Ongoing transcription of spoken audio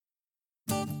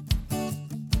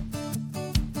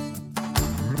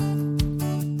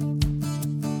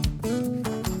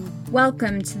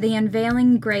Welcome to the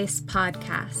Unveiling Grace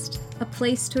podcast, a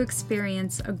place to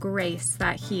experience a grace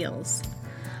that heals.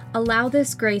 Allow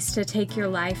this grace to take your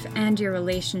life and your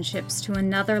relationships to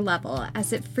another level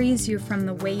as it frees you from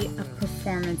the weight of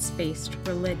performance-based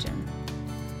religion.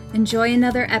 Enjoy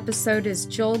another episode as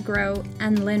Joel Groat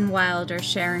and Lynn Wilder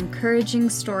share encouraging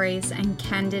stories and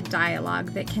candid dialogue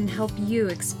that can help you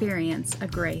experience a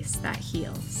grace that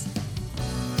heals.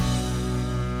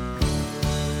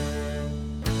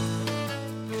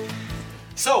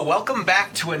 So, welcome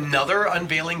back to another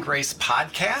Unveiling Grace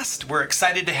podcast. We're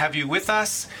excited to have you with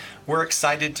us. We're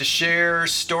excited to share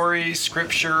stories,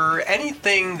 scripture,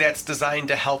 anything that's designed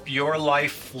to help your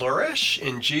life flourish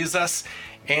in Jesus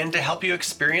and to help you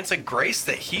experience a grace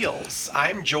that heals.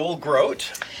 I'm Joel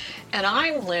Groat. And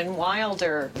I'm Lynn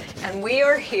Wilder. And we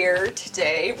are here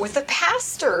today with a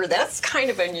pastor. That's kind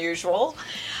of unusual.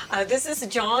 This is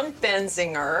John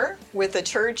Benzinger with a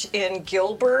church in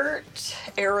Gilbert,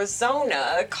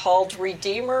 Arizona called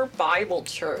Redeemer Bible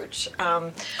Church.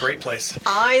 Great place.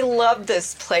 I love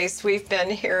this place. We've been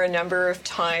here a number of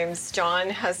times. John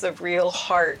has a real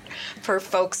heart for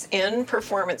folks in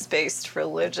performance-based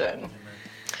religion.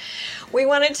 We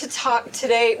wanted to talk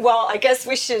today, well, I guess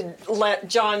we should let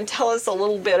John tell us a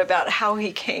little bit about how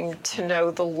he came to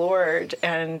know the Lord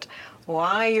and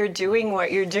why you're doing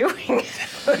what you're doing.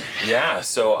 Yeah,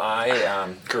 so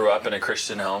I grew up in a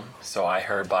Christian home, so I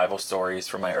heard Bible stories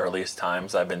from my earliest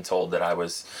times. I've been told that I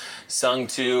was sung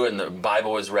to and the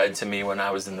Bible was read to me when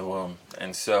I was in the womb.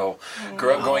 And so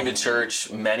grew up going to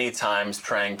church many times,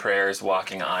 praying prayers,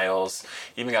 walking aisles,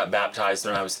 even got baptized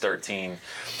when I was 13.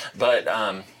 But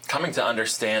coming to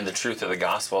understand the truth of the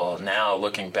gospel now,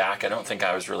 looking back, I don't think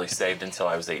I was really saved until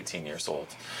I was 18 years old.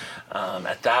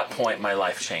 At that point, my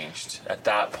life changed. At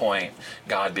that point,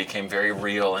 God became very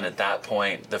real. And at that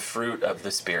point, the fruit of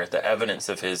the Spirit, the evidence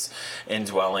of His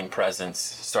indwelling presence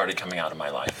started coming out of my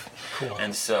life. Cool.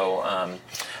 And so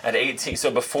at 18,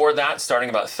 so before that, starting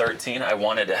about 13, I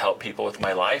wanted to help people with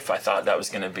my life. I thought that was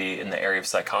going to be in the area of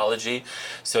psychology.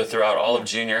 So throughout all of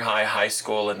junior high, high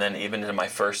school, and then even into my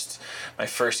first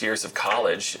years of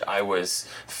college, I was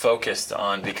focused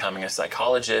on becoming a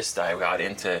psychologist. I got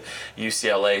into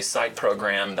UCLA psych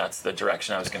program. That's the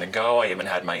direction I was going to go. I even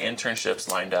had my internships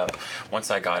lined up once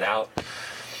I got out.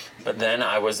 But then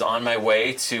I was on my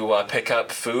way to pick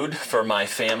up food for my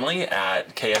family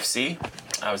at KFC.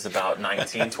 I was about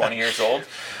 19, 20 years old.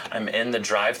 I'm in the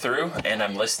drive-thru and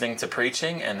I'm listening to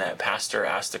preaching, and that pastor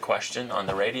asked a question on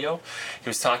the radio. He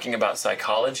was talking about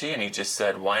psychology, and he just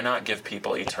said, "Why not give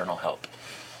people eternal help?"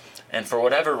 And for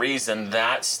whatever reason,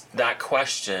 that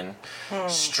question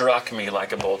struck me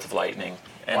like a bolt of lightning.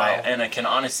 And wow. I can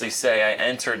honestly say I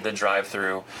entered the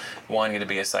drive-thru wanting to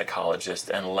be a psychologist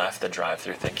and left the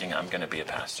drive-thru thinking I'm going to be a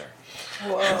pastor.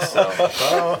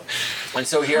 Whoa. And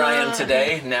so here I am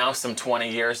today, now some 20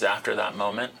 years after that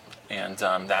moment. And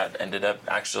that ended up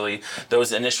actually,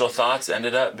 those initial thoughts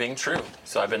ended up being true.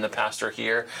 So I've been the pastor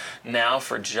here now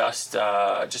for just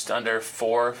about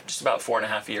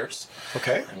 4.5 years.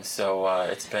 Okay. And so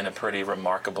it's been a pretty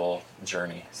remarkable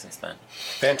journey since then.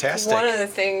 Fantastic. One of the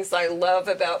things I love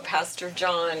about Pastor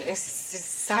John is he's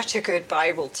such a good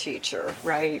Bible teacher,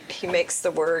 right? He makes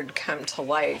the Word come to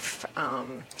life.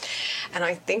 And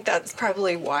I think that's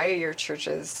probably why your church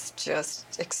is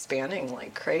just expanding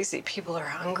like crazy. People are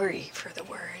hungry for the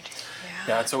Word.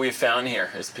 Yeah, that's what we've found here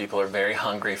is people are very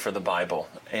hungry for the Bible.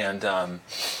 And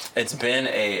it's been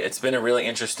a really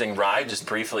interesting ride. Just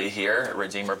briefly here at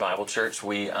Redeemer Bible Church,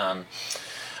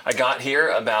 I got here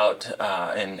about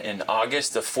in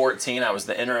August of 14. I was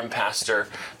the interim pastor.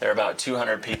 There are about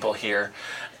 200 people here,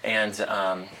 and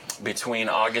between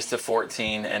August of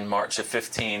 14 and March of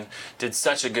 15, did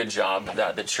such a good job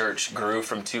that the church grew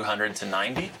from 200 to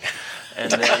 90.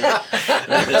 And then the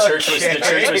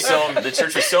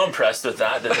church was so impressed with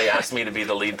that they asked me to be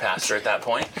the lead pastor at that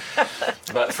point.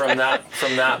 But from that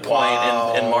point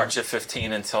wow. in March of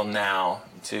 15 until now,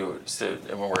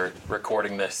 when we're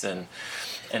recording this in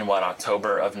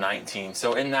October of 19.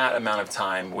 So in that amount of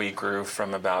time, we grew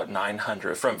from about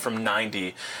 900, from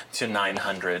 90 to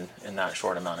 900 in that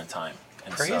short amount of time.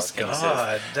 And Praise so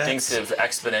God. Things have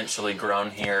exponentially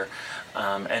grown here.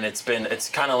 And it's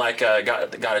kind of like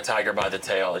got a tiger by the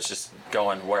tail. It's just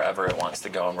going wherever it wants to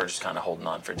go, and we're just kind of holding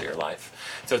on for dear life.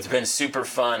 So it's been super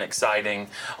fun, exciting,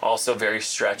 also very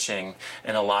stretching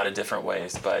in a lot of different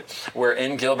ways. But we're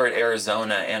in Gilbert,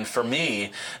 Arizona, and for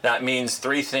me, that means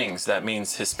three things. That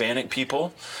means Hispanic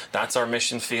people. That's our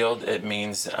mission field. It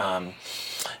means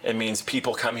It means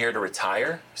people come here to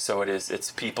retire. So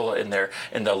it's people in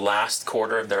the last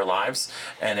quarter of their lives,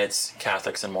 and it's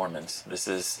Catholics and Mormons. This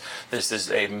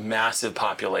is a massive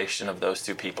population of those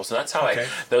two people. So that's how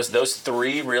those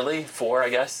three, really four, I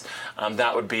guess.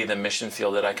 That would be the mission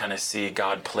field that I kind of see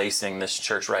God placing this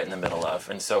church right in the middle of.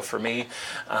 And so for me,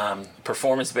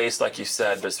 performance-based, like you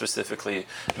said, but specifically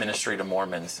ministry to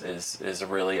Mormons is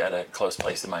really at a close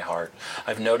place in my heart.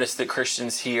 I've noticed that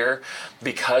Christians here,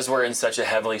 because we're in such a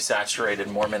heavily saturated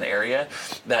Mormon area,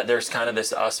 that there's kind of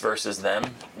this us versus them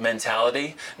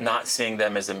mentality, not seeing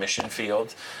them as a mission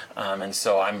field. And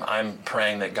so I'm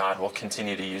praying that God will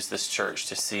continue to use this church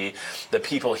to see the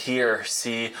people here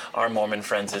see our Mormon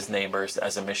friends as neighbors,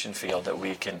 as a mission field that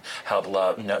we can help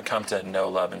come to know,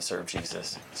 love, and serve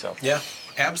Jesus. So yeah,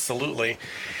 absolutely.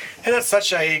 And that's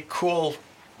such a cool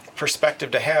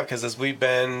perspective to have, because as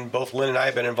both Lynn and I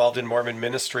have been involved in Mormon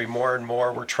ministry more and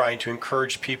more, we're trying to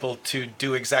encourage people to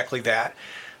do exactly that.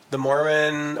 The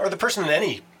Mormon, or the person in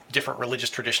any different religious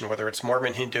tradition, whether it's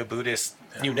Mormon, Hindu, Buddhist,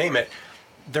 you name it,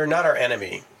 they're not our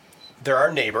enemy. They're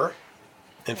our neighbor.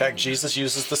 In fact, Jesus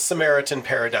uses the Samaritan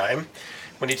paradigm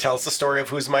when he tells the story of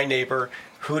who's my neighbor.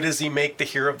 Who does he make the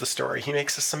hero of the story? He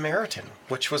makes a Samaritan,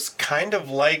 which was kind of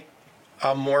like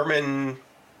a Mormon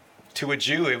to a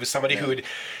Jew. It was somebody who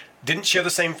didn't share the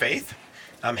same faith,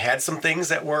 had some things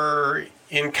that were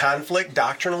in conflict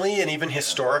doctrinally and even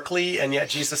historically, and yet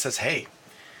Jesus says, hey,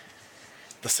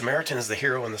 the Samaritan is the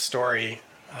hero in the story.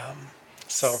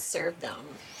 So serve them.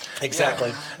 Exactly.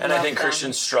 Yeah. And I think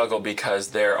Christians struggle because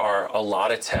there are a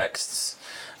lot of texts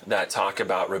that talk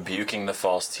about rebuking the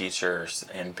false teachers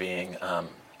and being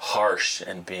harsh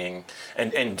and being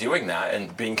and doing that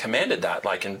and being commanded that,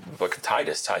 like in the book of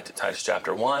Titus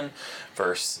chapter 1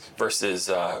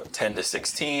 verses 10 to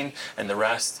 16 and the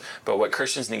rest. But what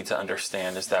Christians need to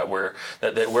understand is that we're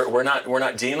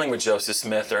not dealing with Joseph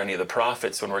Smith or any of the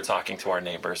prophets when we're talking to our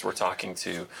neighbors. We're talking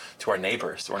to our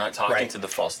neighbors. We're not talking to the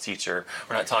false teacher.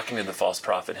 We're not talking to the false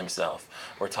prophet himself.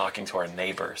 We're talking to our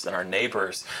neighbors. And our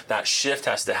neighbors, that shift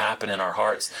has to happen in our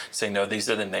hearts. Say, no, these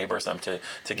are the neighbors I'm to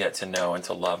get to know and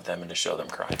to love them and to show them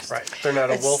Christ. Right. They're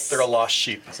not a wolf, they're a lost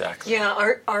sheep. Exactly.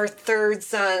 Yeah, our third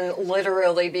son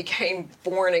literally became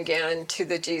born again to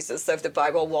the Jesus of the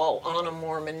Bible while on a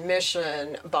Mormon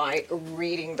mission by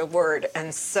reading the Word.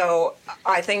 And so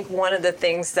I think one of the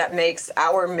things that makes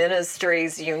our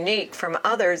ministries unique from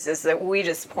others is that we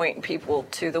just point people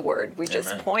to the Word. We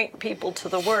just point people to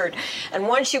the Word. And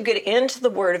once you get into the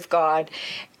Word of God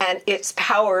and its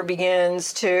power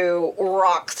begins to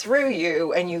rock through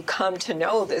you and you come to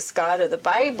know this God of the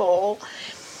Bible,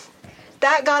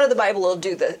 that God of the Bible will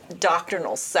do the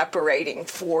doctrinal separating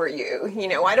for you. You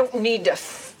know, I don't need to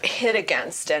hit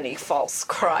against any false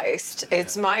Christ.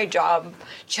 It's my job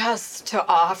just to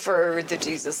offer the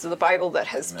Jesus of the Bible that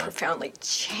has profoundly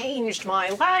changed my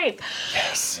life.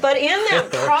 Yes. But in that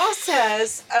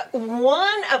process,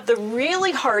 one of the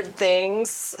really hard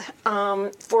things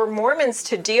for Mormons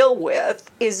to deal with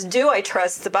is, do I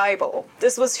trust the Bible?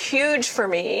 This was huge for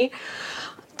me.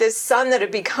 This son that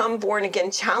had become born again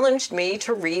challenged me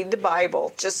to read the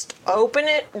Bible. Just open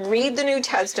it, read the New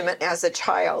Testament as a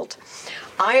child.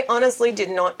 I honestly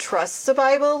did not trust the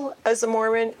Bible as a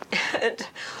Mormon. And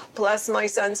bless my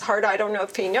son's heart, I don't know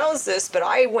if he knows this, but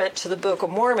I went to the Book of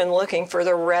Mormon looking for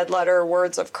the red letter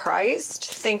words of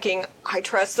Christ, thinking I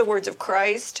trust the words of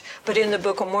Christ, but in the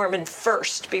Book of Mormon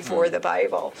first before the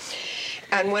Bible.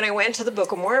 And when I went to the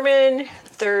Book of Mormon,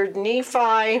 3rd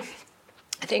Nephi,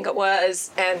 I think it was,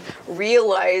 and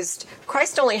realized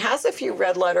Christ only has a few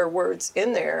red letter words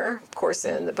in there. Of course,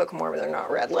 in the Book of Mormon, they're not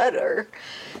red letter.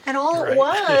 And all it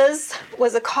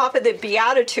was a copy of the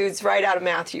Beatitudes right out of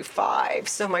Matthew 5.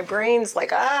 So my brain's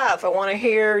like, if I want to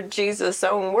hear Jesus'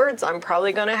 own words, I'm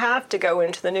probably going to have to go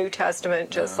into the New Testament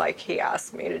just like he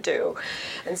asked me to do.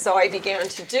 And so I began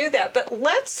to do that. But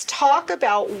let's talk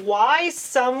about why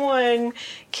someone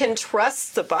can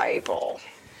trust the Bible.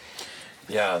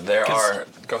 Yeah, there are.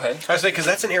 Go ahead. I was saying, because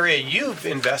that's an area you've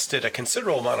invested a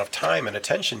considerable amount of time and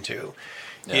attention to,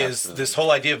 is this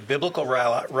whole idea of biblical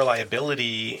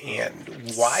reliability and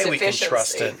why we can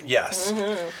trust it. Yes.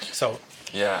 Mm-hmm. So.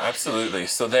 Yeah, absolutely.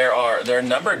 So there are a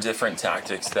number of different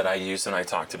tactics that I use when I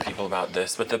talk to people about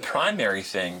this, but the primary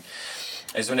thing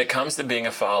is when it comes to being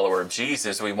a follower of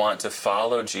Jesus, we want to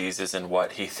follow Jesus in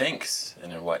what he thinks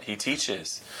and in what he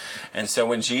teaches. And so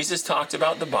when Jesus talked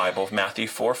about the Bible, Matthew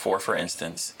 4:4, for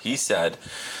instance, he said,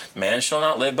 "Man shall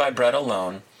not live by bread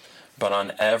alone, but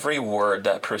on every word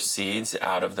that proceeds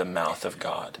out of the mouth of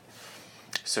God."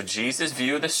 So Jesus'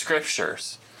 view of the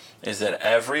scriptures is that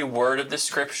every word of the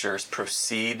scriptures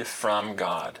proceed from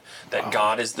God, that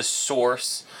God is the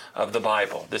source of the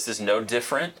Bible. This is no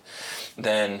different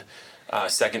than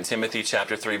 2 Timothy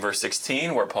chapter 3 verse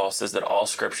 16, where Paul says that all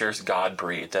scripture is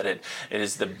God-breathed, that it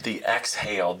is the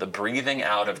exhale, the breathing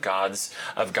out of God's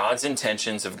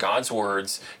intentions, of God's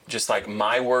words, just like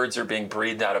my words are being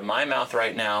breathed out of my mouth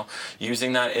right now,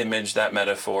 using that image, that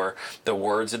metaphor, the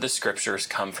words of the scriptures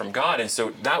come from God. And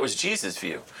so that was Jesus'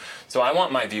 view. So I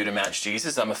want my view to match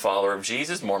Jesus. I'm a follower of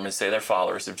Jesus. Mormons say they're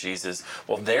followers of Jesus.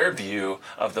 Well, their view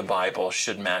of the Bible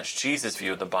should match Jesus'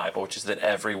 view of the Bible, which is that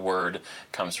every word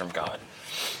comes from God.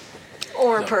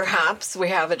 Or perhaps we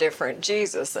have a different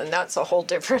Jesus, and that's a whole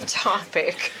different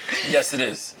topic. Yes, it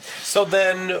is. So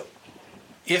then,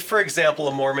 if, for example,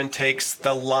 a Mormon takes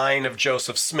the line of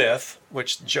Joseph Smith,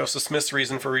 which Joseph Smith's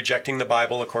reason for rejecting the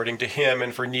Bible, according to him,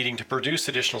 and for needing to produce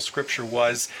additional scripture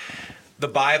was the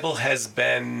Bible has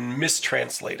been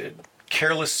mistranslated.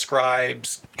 Careless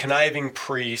scribes, conniving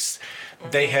priests,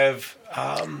 they have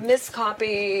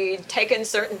miscopied, taken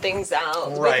certain things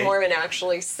out. The Right. Book of Mormon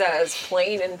actually says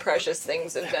plain and precious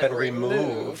things have been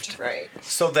removed. Right.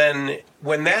 So then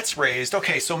when that's raised,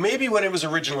 okay, so maybe when it was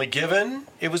originally given,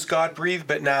 it was God-breathed,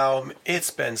 but now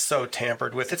it's been so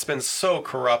tampered with, it's been so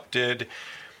corrupted.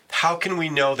 How can we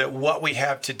know that what we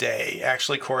have today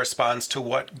actually corresponds to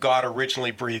what God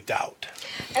originally breathed out?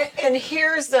 And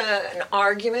here's an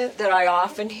argument that I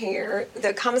often hear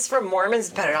that comes from Mormons,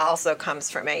 but it also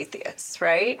comes from atheists,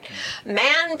 right?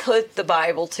 Man put the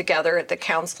Bible together at the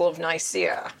Council of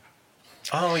Nicaea.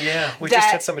 Oh, yeah. We just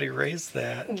had somebody raise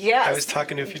that. Yes. I was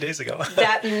talking to a few days ago.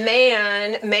 That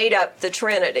man made up the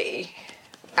Trinity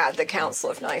at the Council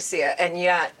of Nicaea, and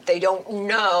yet they don't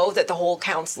know that the whole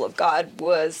Council of God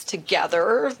was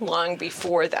together long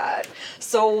before that.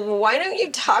 So why don't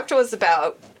you talk to us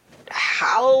about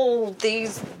how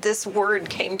this word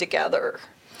came together?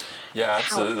 Yeah,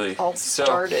 absolutely. How it all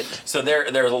started. So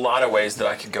there's a lot of ways that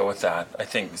I could go with that, I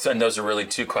think. So, and those are really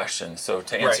two questions. So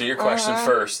to answer your question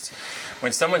first,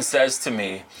 when someone says to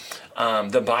me,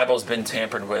 the Bible's been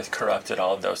tampered with, corrupted,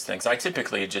 all of those things, I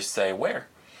typically just say, where?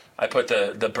 I put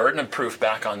the burden of proof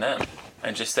back on them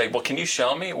and just say, well, can you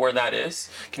show me where that is?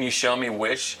 Can you show me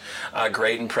which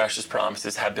great and precious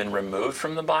promises have been removed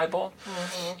from the Bible?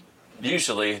 Mm-hmm.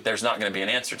 Usually there's not going to be an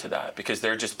answer to that because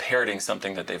they're just parroting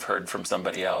something that they've heard from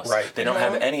somebody else. Right. They don't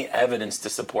have any evidence to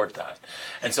support that.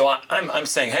 And so I'm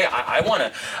saying, hey, I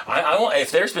want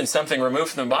if there's been something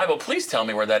removed from the Bible, please tell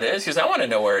me where that is because I want to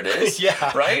know where it is.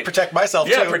 Yeah. Right? Protect myself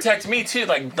too. Yeah, protect me too.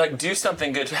 Like do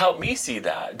something good to help me see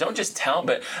that. Don't just tell,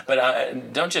 but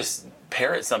don't just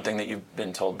parrot something that you've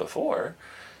been told before.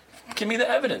 Give me the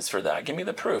evidence for that. Give me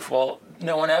the proof. Well,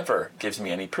 no one ever gives me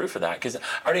any proof of that because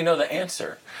I already know the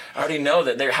answer. I already know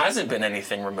that there hasn't been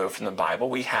anything removed from the Bible.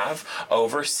 We have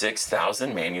over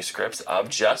 6,000 manuscripts of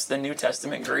just the New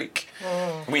Testament Greek.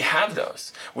 We have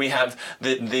those. We have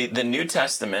the New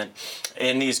Testament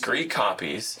in these Greek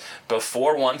copies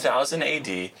before 1000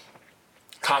 AD,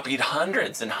 copied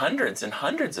hundreds and hundreds and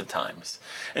hundreds of times.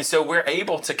 And so we're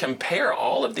able to compare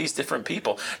all of these different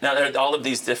people. Now, there are all of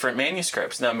these different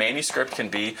manuscripts. Now, manuscript can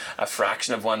be a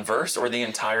fraction of one verse or the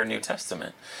entire New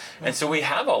Testament. And so we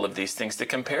have all of these things to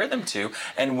compare them to.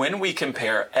 And when we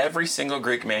compare every single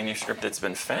Greek manuscript that's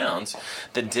been found,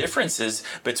 the differences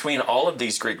between all of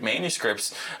these Greek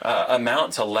manuscripts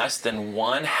amount to less than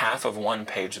 1/2 of one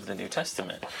page of the New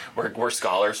Testament, where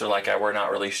scholars are like, we're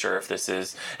not really sure if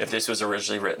this was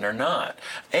originally written or not.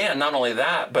 And not only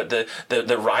that, but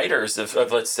the writers of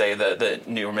let's say the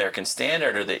New American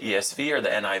Standard or the ESV or the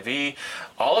NIV,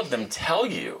 all of them tell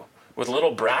you with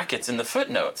little brackets in the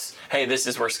footnotes, hey, this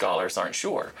is where scholars aren't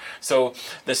sure. So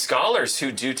the scholars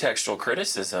who do textual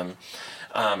criticism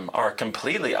are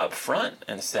completely upfront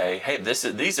and say, hey, this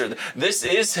is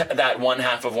that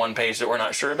 1/2 of one page that we're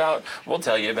not sure about. We'll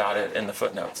tell you about it in the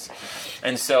footnotes.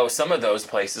 And so some of those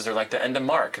places are like the end of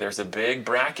Mark. There's a big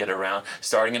bracket around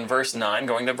starting in verse 9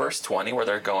 going to verse 20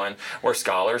 where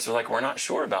scholars are like, we're not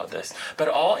sure about this. But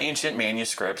all ancient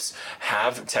manuscripts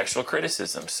have textual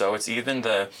criticism. So it's even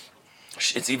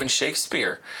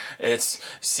Shakespeare, it's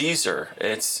Caesar,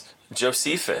 it's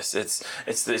Josephus, it's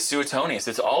the Suetonius,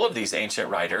 it's all of these ancient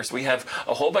writers. We have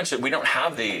a whole bunch we don't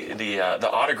have the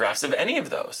autographs of any of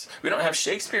those. We don't have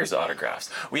Shakespeare's autographs.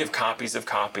 We have copies of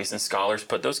copies, and scholars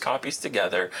put those copies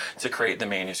together to create the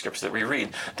manuscripts that we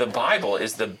read. The Bible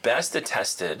is the best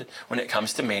attested when it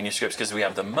comes to manuscripts because we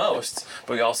have the most,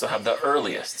 but we also have the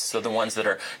earliest. So the ones that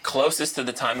are closest to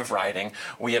the time of writing,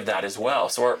 we have that as well.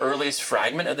 So our earliest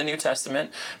fragment of the New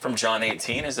Testament from John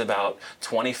 18 is about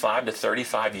 25 to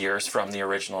 35 years years from the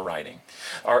original writing.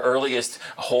 Our earliest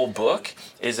whole book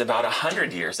is about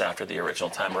 100 years after the original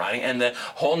time writing. And the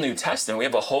whole New Testament, we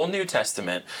have a whole New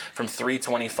Testament from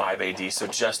 325 AD, so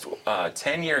just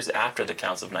 10 years after the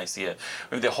Council of Nicaea,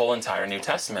 we have the whole entire New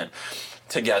Testament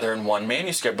together in one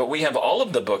manuscript. But we have all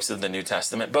of the books of the New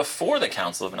Testament before the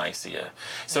Council of Nicaea.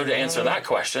 So to answer that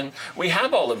question, we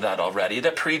have all of that already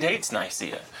that predates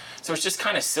Nicaea. So it's just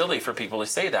kind of silly for people to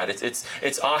say that. It's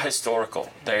ahistorical.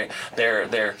 They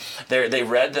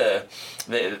read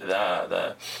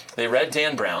they read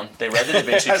Dan Brown. They read the Da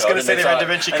Vinci Code. I was going to say they read Da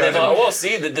Vinci Code. And they thought, well,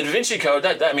 see, the Da Vinci Code.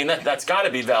 That's got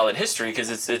to be valid history because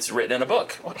it's written in a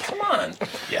book. Well, come on.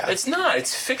 Yeah. It's not.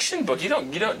 It's fiction book. You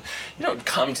don't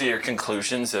come to your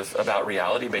conclusions about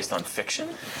reality based on fiction.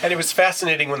 And it was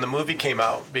fascinating when the movie came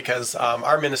out because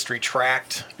our ministry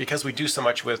tracked, because we do so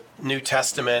much with New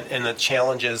Testament and the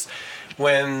challenges.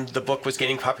 When the book was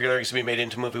gaining popularity to be made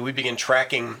into a movie, we began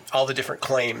tracking all the different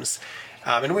claims.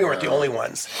 And we weren't the only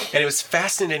ones. And it was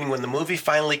fascinating when the movie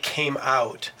finally came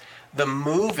out. The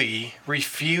movie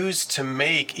refused to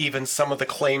make even some of the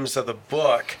claims of the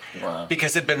book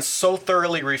because it had been so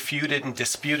thoroughly refuted and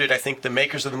disputed. I think the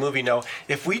makers of the movie know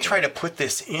if we try to put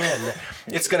this in,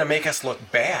 it's going to make us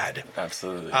look bad.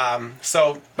 Absolutely.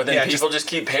 But then people just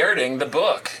keep parroting the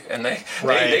book, and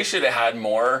they should have had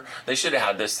more. They should have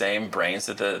had the same brains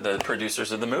that the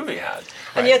producers of the movie had.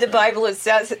 And yet the Bible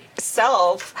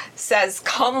itself says,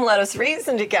 "Come, let us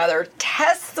reason together,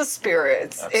 test the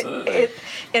spirits." Absolutely. It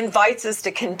invites us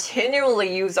to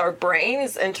continually use our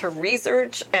brains and to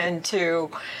research and to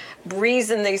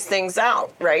reason these things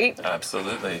out, right?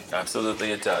 Absolutely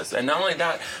it does. And not only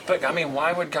that, but I mean,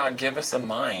 why would God give us a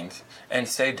mind and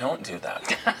say don't do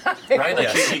that? Right?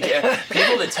 Like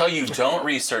people that tell you don't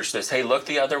research this, hey, look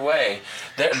the other way,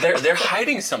 they're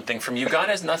hiding something from you. God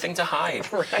has nothing to hide.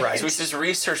 Right. So he says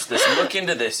research this, look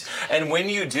into this, and when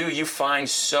you do, you find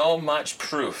so much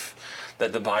proof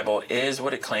that the Bible is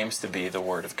what it claims to be, the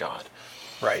Word of God.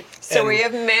 Right. So we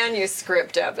have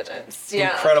manuscript evidence.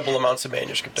 Yeah. Incredible amounts of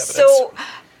manuscript evidence. So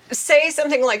say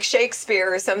something like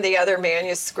Shakespeare or some of the other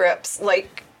manuscripts,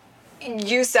 like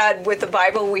you said with the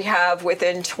Bible we have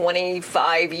within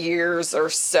 25 years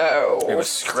or so. It was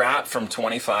scrapped from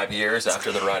 25 years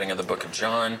after the writing of the book of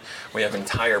John. We have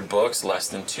entire books less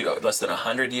than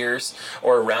 100 years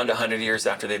or around 100 years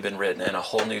after they've been written, and a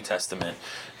whole New Testament,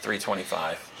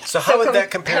 325. So how would that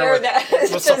compare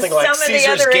with something like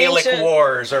Caesar's Gallic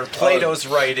Wars or Plato's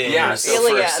writings? Yeah, so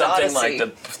Iliad, for something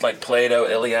Odyssey. like Plato,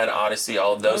 Iliad, Odyssey,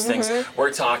 all of those things,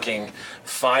 we're talking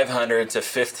 500 to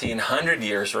 1,500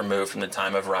 years removed from the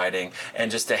time of writing, and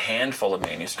just a handful of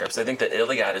manuscripts. I think the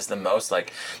Iliad is the most,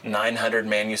 like 900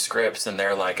 manuscripts, and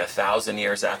they're like 1,000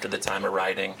 years after the time of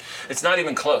writing. It's not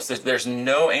even close. There's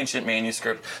no ancient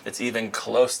manuscript that's even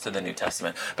close to the New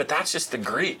Testament. But that's just the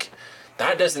Greek.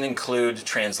 That doesn't include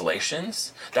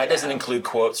translations. That doesn't include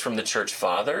quotes from the church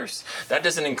fathers. That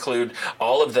doesn't include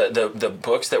all of the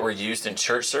books that were used in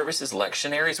church services,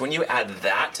 lectionaries. When you add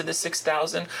that to the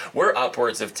 6,000, we're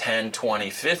upwards of 10,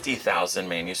 20, 50,000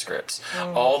 manuscripts.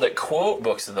 All that quote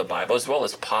books of the Bible, as well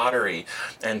as pottery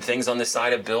and things on the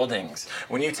side of buildings.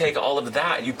 When you take all of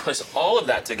that, you put all of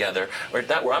that together,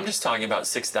 where I'm just talking about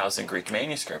 6,000 Greek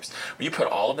manuscripts. When you put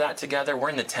all of that together, we're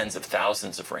in the tens of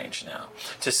thousands of range now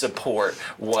to support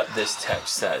what this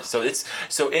text says. So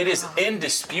it is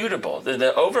indisputable.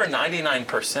 The over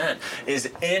 99% is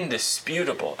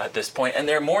indisputable at this point, and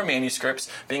there are more manuscripts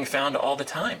being found all the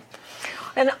time.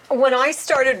 And when I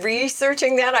started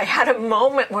researching that, I had a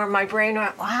moment where my brain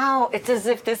went, wow, it's as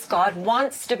if this God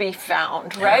wants to be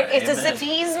found, right? Yeah, it's as if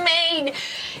he's made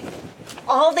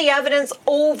all the evidence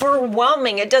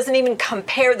overwhelming. It doesn't even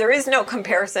compare. There is no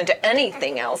comparison to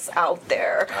anything else out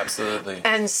there. Absolutely.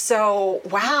 And so,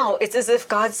 wow, it's as if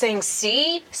God's saying,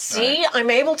 see, Right. I'm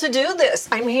able to do this.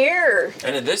 I'm here.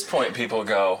 And at this point, people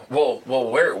go, well,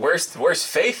 where's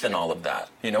faith in all of that?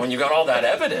 You know, when you got all that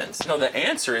evidence. No, the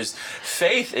answer is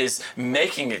faith is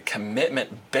making a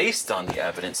commitment based on the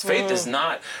evidence. Faith is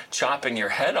not chopping your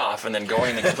head off and then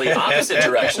going in the complete opposite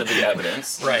direction of the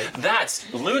evidence. Right.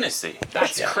 That's lunacy.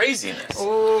 That's craziness.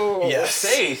 Ooh. Yes.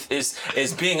 Faith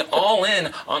is being all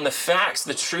in on the facts,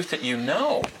 the truth that you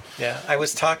know. Yeah, I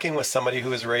was talking with somebody who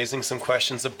was raising some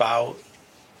questions about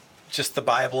just the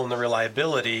Bible and the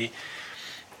reliability.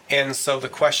 And so the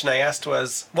question I asked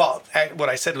was, what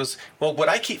I said was, what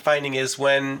I keep finding is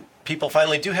when people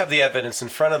finally do have the evidence in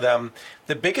front of them,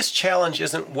 the biggest challenge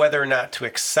isn't whether or not to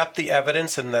accept the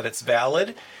evidence and that it's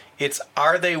valid. It's,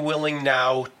 are they willing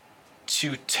now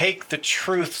to take the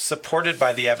truth supported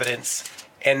by the evidence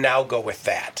and now go with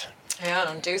that?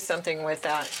 Yeah, and do something with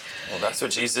that. Well, that's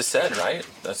what Jesus said, right?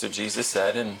 That's what Jesus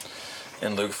said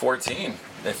in Luke 14,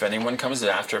 if anyone comes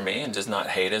after me and does not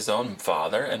hate his own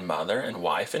father and mother and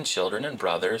wife and children and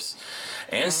brothers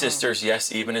and sisters,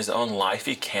 yes, even his own life,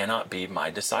 he cannot be my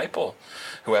disciple.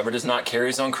 Whoever does not carry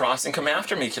his own cross and come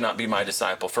after me cannot be my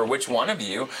disciple. For which one of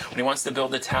you, when he wants to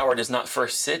build a tower, does not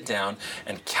first sit down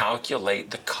and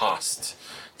calculate the cost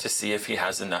to see if he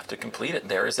has enough to complete it?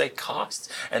 There is a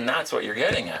cost, and that's what you're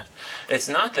getting at. It's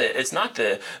not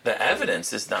the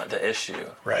evidence is not the issue.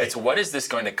 Right. It's what is this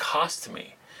going to cost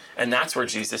me? And that's where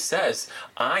Jesus says,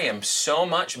 I am so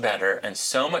much better and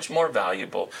so much more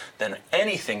valuable than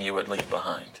anything you would leave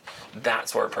behind.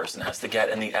 That's where a person has to get,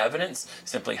 and the evidence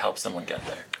simply helps someone get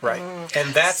there. Right.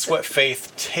 And that's what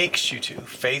faith takes you to.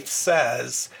 Faith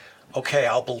says, okay,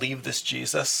 I'll believe this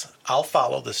Jesus. I'll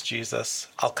follow this Jesus.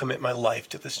 I'll commit my life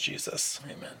to this Jesus.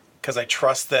 Amen. Because I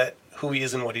trust that who he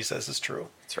is and what he says is true.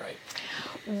 That's right.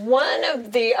 One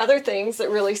of the other things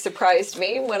that really surprised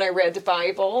me when I read the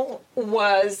Bible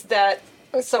was that,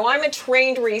 so I'm a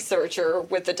trained researcher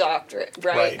with a doctorate,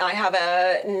 right? I have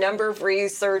a number of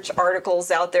research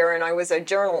articles out there, and I was a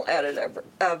journal editor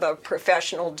of a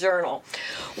professional journal.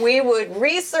 We would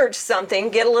research something,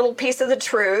 get a little piece of the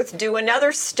truth, do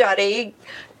another study,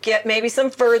 get maybe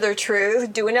some further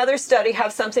truth, do another study,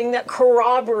 have something that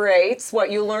corroborates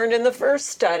what you learned in the first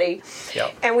study.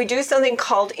 Yep. And we do something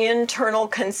called internal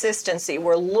consistency.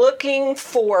 We're looking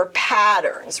for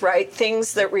patterns, right?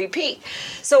 Things that repeat.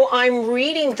 So I'm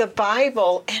reading the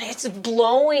Bible and it's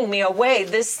blowing me away.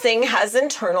 This thing has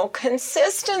internal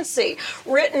consistency,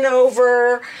 written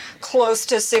over close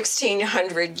to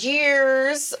 1,600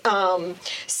 years,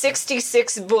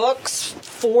 66 books,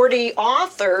 40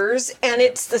 authors, and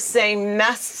it's the same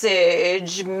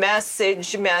message. You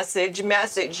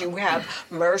have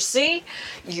mercy,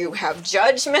 you have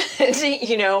judgment,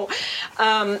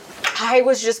 I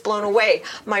was just blown away.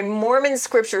 My Mormon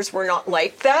scriptures were not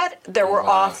like that. There were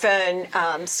often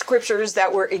scriptures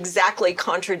that were exactly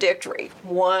contradictory.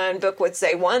 One book would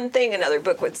say one thing, another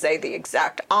book would say the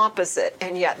exact opposite,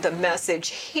 and yet the message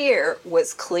here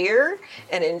was clear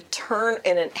and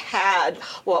it had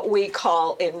what we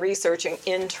call in researching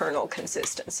internal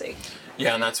consistency.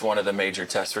 Yeah, and that's one of the major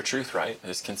tests for truth, right?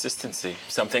 Is consistency.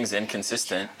 Something's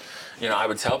inconsistent. I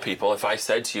would tell people, if I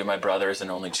said to you, my brother is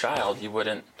an only child, you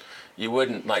wouldn't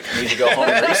need to go home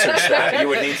and research that. You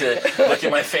would need to look at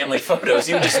my family photos.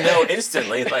 You would just know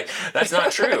instantly, that's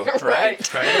not true,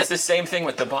 right? And it's the same thing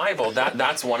with the Bible.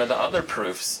 That's one of the other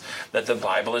proofs that the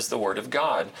Bible is the Word of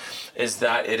God, is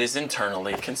that it is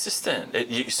internally consistent.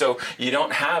 So you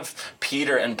don't have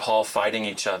Peter and Paul fighting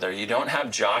each other. You don't have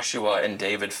Joshua and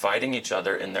David fighting each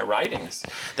other in their writings.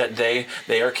 That they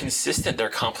are consistent. They're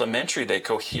complementary. They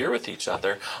cohere with each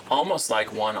other, almost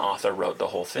like one author wrote the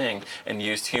whole thing and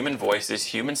used human voices,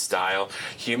 human style,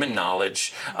 human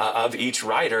knowledge of each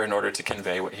writer in order to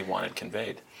convey what he wanted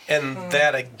conveyed. And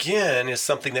that, again, is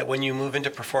something that when you move into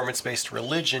performance-based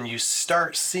religion, you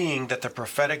start seeing that the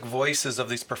prophetic voices of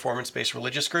these performance-based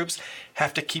religious groups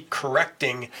have to keep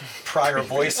correcting prior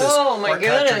voices or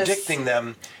contradicting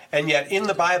them. And yet in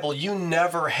the Bible, you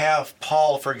never have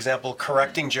Paul, for example,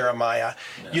 correcting Jeremiah.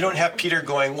 No. You don't have Peter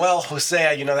going, well,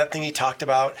 Hosea, that thing he talked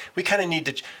about, we kind of need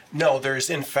to... No, there's,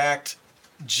 in fact...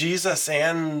 Jesus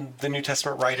and the New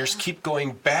Testament writers keep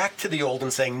going back to the Old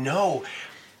and saying, no,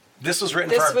 this was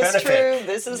written for our benefit.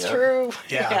 This is true.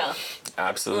 Yeah.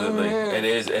 Absolutely. It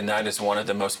is, and that is one of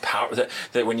the most powerful,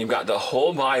 that when you've got the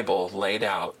whole Bible laid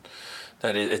out,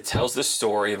 that it tells the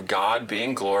story of God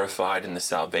being glorified in the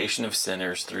salvation of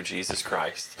sinners through Jesus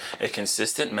Christ. A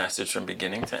consistent message from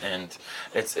beginning to end.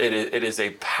 It is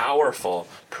a powerful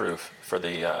proof for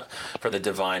the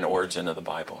divine origin of the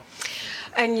Bible.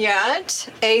 And yet,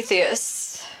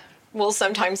 atheists will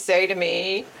sometimes say to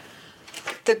me,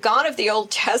 the God of the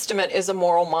Old Testament is a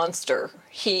moral monster.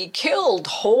 He killed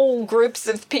whole groups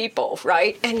of people,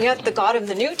 right? And yet the God of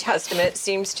the New Testament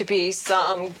seems to be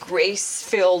some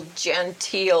grace-filled,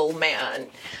 genteel man.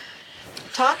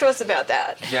 Talk to us about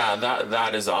that. Yeah,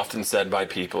 that is often said by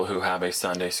people who have a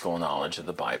Sunday school knowledge of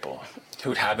the Bible,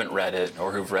 who haven't read it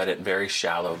or who've read it very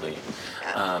shallowly,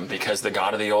 because the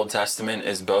God of the Old Testament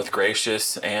is both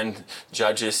gracious and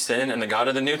judges sin, and the God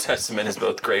of the New Testament is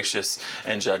both gracious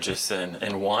and judges sin.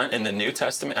 And in the New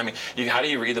Testament, how do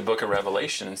you read the book of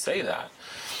Revelation and say that?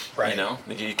 Right.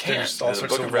 You can't. The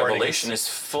book of Revelation is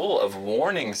full of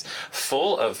warnings,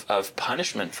 full of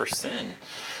punishment for sin.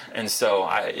 And so,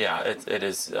 it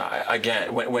is,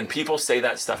 again, when people say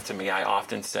that stuff to me, I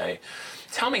often say,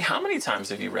 tell me, how many times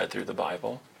have you read through the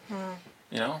Bible?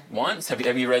 Once? Have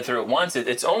you read through it once?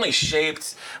 It's only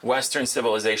shaped Western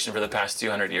civilization for the past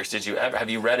 200 years. Have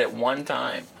you read it one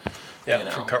time? Yeah,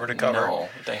 from cover to cover. No,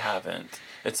 they haven't.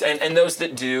 And those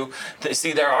that do,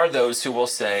 see, there are those who will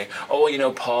say,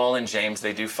 oh, Paul and James,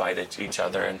 they do fight each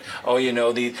other, and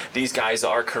these guys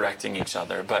are correcting each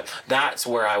other. But that's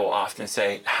where I will often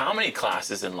say, how many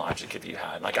classes in logic have you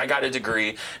had? Like, I got a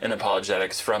degree in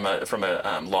apologetics from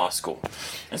a law school,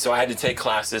 and so I had to take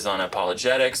classes on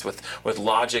apologetics with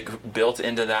logic built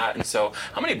into that. And so,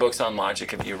 how many books on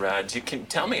logic have you read? You can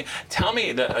tell me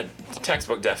the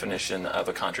textbook definition of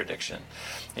a contradiction.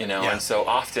 Yeah. And so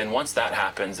often once that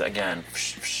happens, again,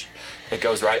 it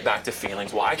goes right back to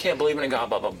feelings. Well, I can't believe in a God,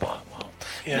 blah, blah, blah.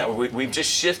 Well, we've just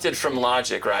shifted from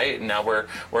logic, right? And now we're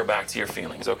back to your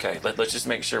feelings. Okay, let's just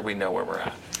make sure we know where we're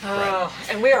at. Oh,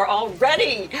 and we are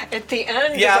already at the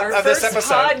end of our this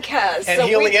first episode. podcast. And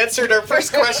he only answered our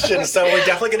first question, so we're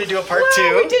definitely going to do a part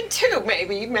two. We did two,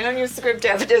 maybe. Manuscript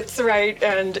evidence, right,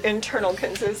 and internal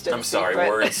consistency. I'm sorry,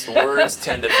 words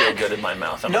tend to feel good in my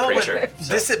mouth. I'm a preacher.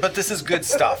 But this is good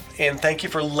stuff, and thank you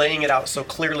for laying it out so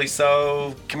clearly.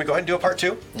 So can we go ahead and do a part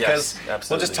two? Yes, absolutely.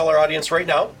 We'll just tell our audience right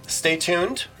now, stay tuned.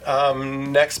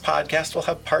 Next podcast, we'll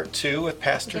have part two with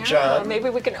Pastor John. Maybe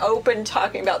we can open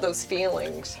talking about those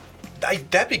feelings.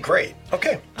 That'd be great.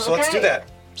 Okay, so let's do that.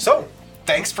 So,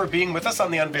 thanks for being with us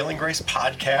on the Unveiling Grace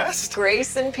podcast.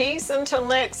 Grace and peace until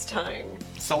next time.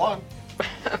 So long.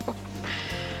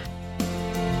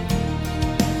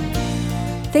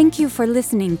 Thank you for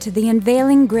listening to the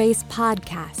Unveiling Grace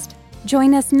podcast.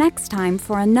 Join us next time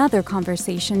for another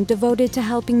conversation devoted to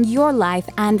helping your life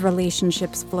and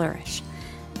relationships flourish.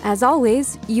 As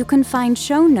always, you can find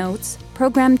show notes,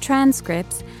 program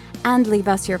transcripts, and leave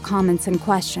us your comments and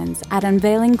questions at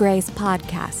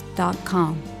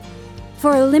unveilinggracepodcast.com.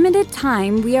 For a limited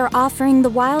time, we are offering the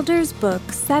Wilder's book,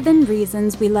 7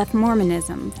 Reasons We Left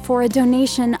Mormonism, for a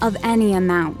donation of any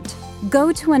amount.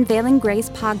 Go to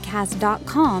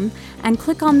unveilinggracepodcast.com and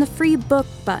click on the free book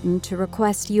button to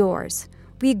request yours.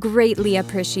 We greatly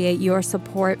appreciate your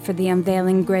support for the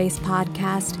Unveiling Grace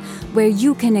podcast, where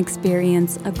you can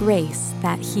experience a grace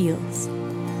that heals.